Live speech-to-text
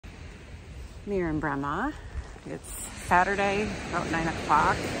Mir and Brahma. It's Saturday, about 9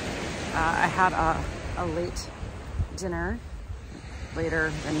 o'clock. I had a late dinner,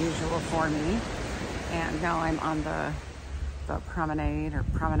 later than usual for me, and now I'm on the promenade or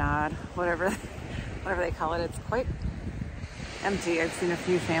promenade, whatever they call it. It's quite empty. I've seen a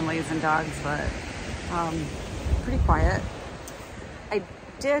few families and dogs, but pretty quiet. I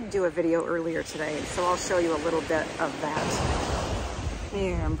did do a video earlier today, so I'll show you a little bit of that.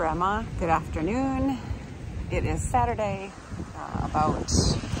 Mir and Brahma, good afternoon. It is Saturday, about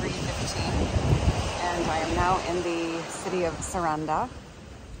 3:15, and I am now in the city of Sarande,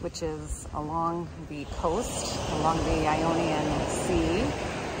 which is along the coast, along the Ionian Sea,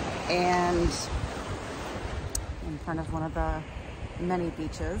 and in front of one of the many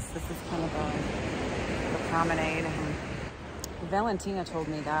beaches. This is kind of the promenade. And Valentina told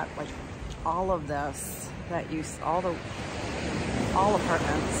me that like all of this, all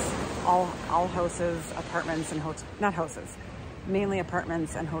apartments, all houses, apartments, and not houses, mainly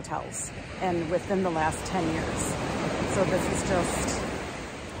apartments and hotels, and within the last 10 years. So this has just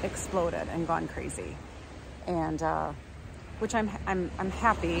exploded and gone crazy, and which I'm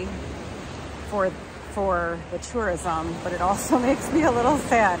happy for the tourism, but it also makes me a little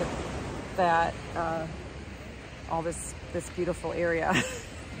sad that all this beautiful area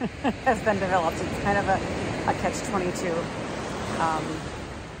has been developed. It's kind of a catch-22.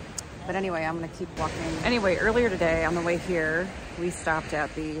 But anyway, I'm gonna keep walking. Anyway, earlier today on the way here, we stopped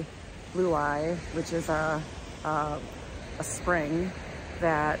at the Blue Eye, which is a spring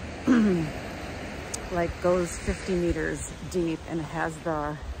that like goes 50 meters deep and has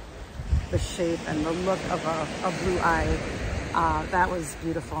the shape and the look of a blue eye. That was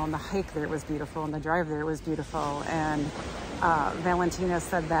beautiful, and the hike there was beautiful, and the drive there was beautiful. And Valentina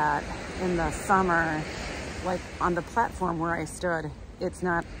said that in the summer, like on the platform where I stood, it's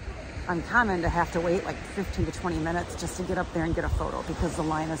not uncommon to have to wait like 15 to 20 minutes just to get up there and get a photo because the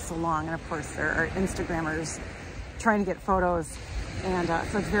line is so long. And of course there are Instagrammers trying to get photos, and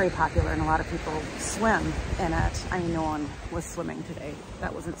so it's very popular, and a lot of people swim in it. I mean, no one was swimming today.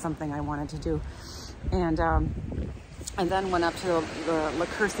 That wasn't something I wanted to do. And then went up to the La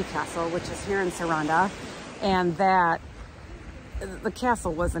Cursi Castle, which is here in Sarande, and the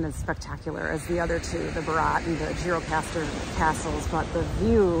castle wasn't as spectacular as the other two, the Barat and the Girocaster castles, but the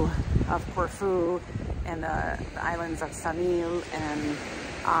view of Corfu and the islands of Samil, and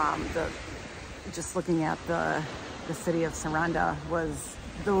just looking at the city of Sarande,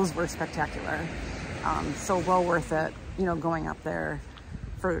 those were spectacular. So well worth it, you know, going up there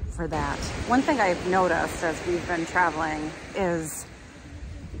for that. One thing I've noticed as we've been traveling is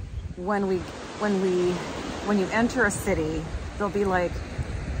when you enter a city, there'll be like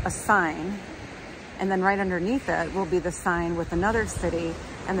a sign, and then right underneath it will be the sign with another city,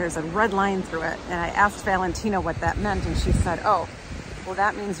 and there's a red line through it. And I asked Valentina what that meant, and she said, oh, well,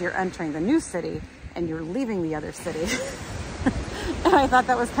 that means you're entering the new city and you're leaving the other city. And I thought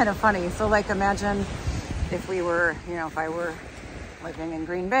that was kind of funny. So like, imagine if we were, you know, if I were living in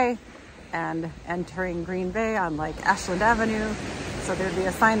Green Bay and entering Green Bay on like Ashland Avenue, so there'd be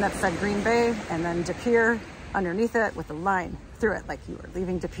a sign that said Green Bay and then De Pere underneath it with a line through it, like you were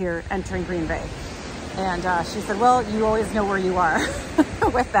leaving De Pere, entering Green Bay. And she said, well, you always know where you are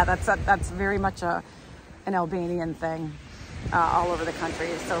with that. That's very much an Albanian thing all over the country.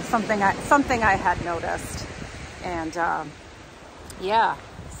 So something I had noticed. And yeah,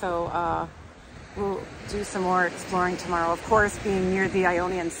 so we'll do some more exploring tomorrow. Of course, being near the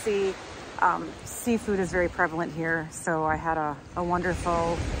Ionian Sea, seafood is very prevalent here. So I had a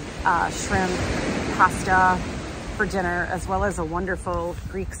wonderful shrimp pasta for dinner, as well as a wonderful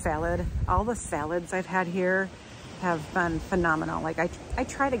Greek salad. All the salads I've had here have been phenomenal. Like I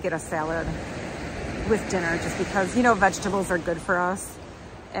try to get a salad with dinner just because, you know, vegetables are good for us,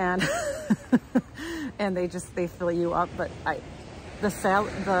 and and they fill you up. But the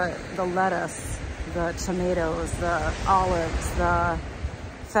salad, the lettuce, the tomatoes, the olives, the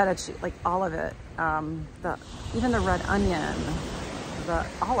feta cheese, like all of it, even the red onion,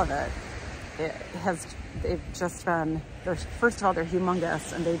 all of it. They've just been, first of all, they're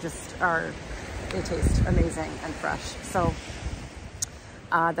humongous, and they taste amazing and fresh. So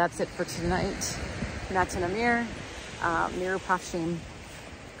that's it for tonight. Natin Amir, Miru Pashim.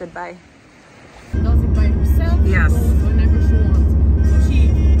 Goodbye. Does it by himself? Yes.